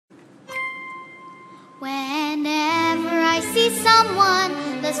Whenever I see someone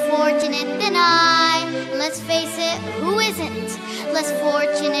less fortunate than I, let's face it, who isn't less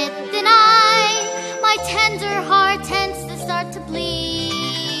fortunate than I? My tender heart tends to start to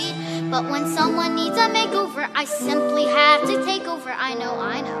bleed. But when someone needs a makeover, I simply have to take over. I know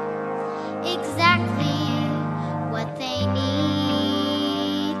exactly what they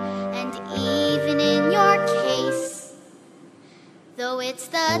need. And even in your case, though it's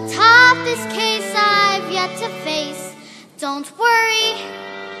the toughest case I've yet to face, don't worry,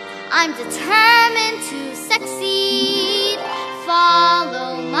 I'm determined to succeed.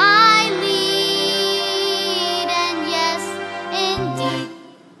 Follow my lead, and yes, indeed,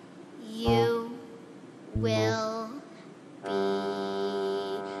 you will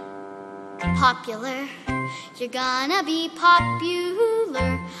be popular. You're gonna be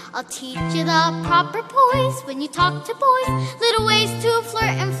popular. I'll teach you the proper poise when you talk to boys, little ways to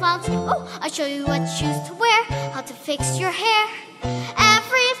flirt and flounce. Oh, I'll show you what shoes to wear, how to fix your hair,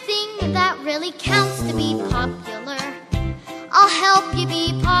 everything that really counts to be popular. I'll help you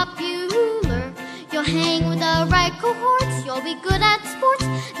be popular. You'll hang with the right cohorts, you'll be good at sports,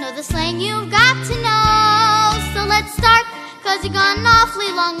 know the slang you've got to know. So let's start, 'cause you've got an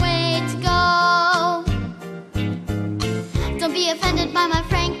awfully long way to go. Don't be offended by my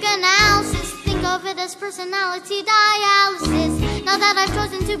frank analysis. Think of it as personality dialysis. Now that I've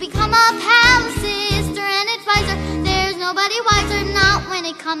chosen to become a palace sister and advisor, there's nobody wiser, not when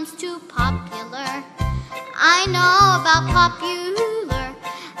it comes to popular. I know about popular,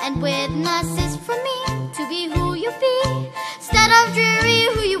 and witness is for me to be who you be, instead of dreary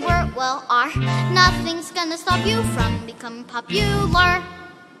who you were, well, are. Nothing's gonna stop you from becoming popular.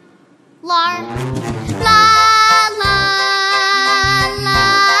 La, la, la, la,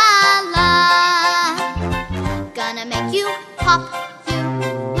 la. Gonna make you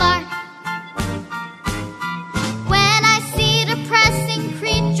popular. When I see depressing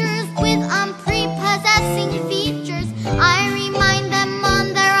creatures with unprepossessing features, I remind them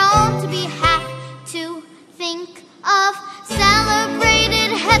on their own to be have to think of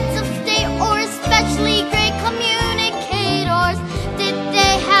celebrated heads of state or especially great communicators. Did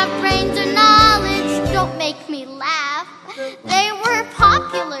they have brains or knowledge? Don't make me laugh. They were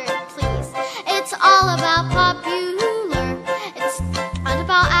popular, please. It's all about popular. It's not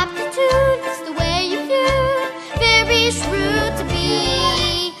about aptitude. It's the way you view. Very shrewd to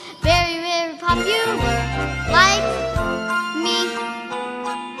be very, very popular, like me.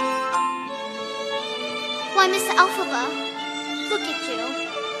 Why, Miss Alphaba, look at you.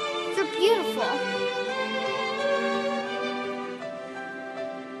 You're beautiful.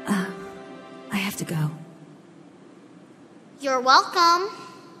 I have to go. You're welcome.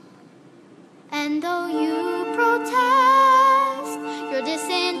 And though you protest your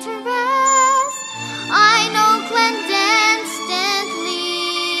disinterest, I know clandestinely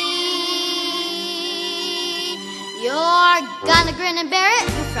you're gonna grin and bear it.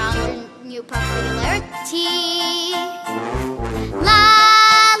 You found your new popularity. La